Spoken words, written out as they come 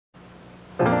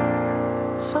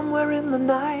Somewhere in the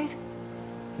night,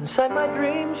 inside my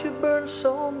dreams you burn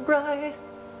so bright,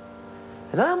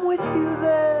 and I'm with you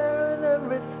there and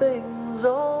everything's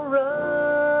alright.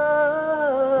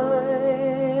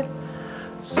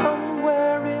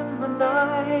 Somewhere in the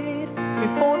night,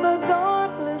 before the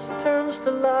darkness turns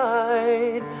to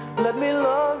light, let me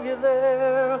love you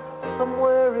there,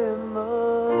 somewhere in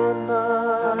the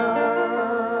night.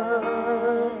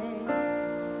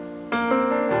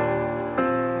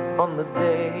 On the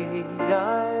day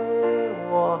I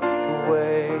walked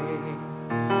away,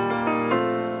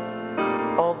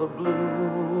 all the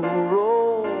blue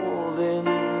rolled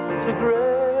into gray.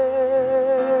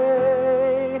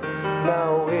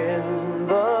 Now in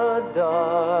the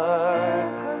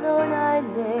dark, alone I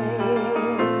lay.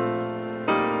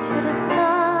 Should have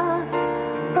stopped,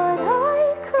 but I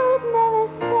could never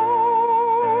stay.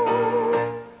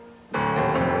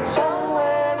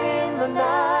 somewhere in the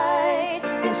night,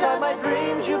 inside my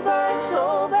dreams you burn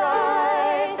so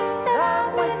bright, and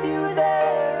I'm with you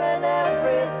there and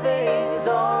everything's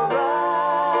alright.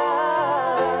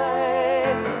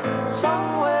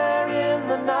 Somewhere in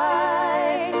the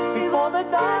night, before the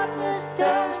darkness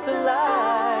turns to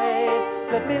light,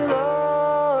 let me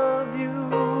love you.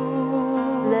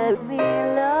 Let me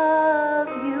love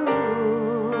you.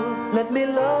 Let me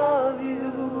love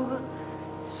you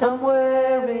somewhere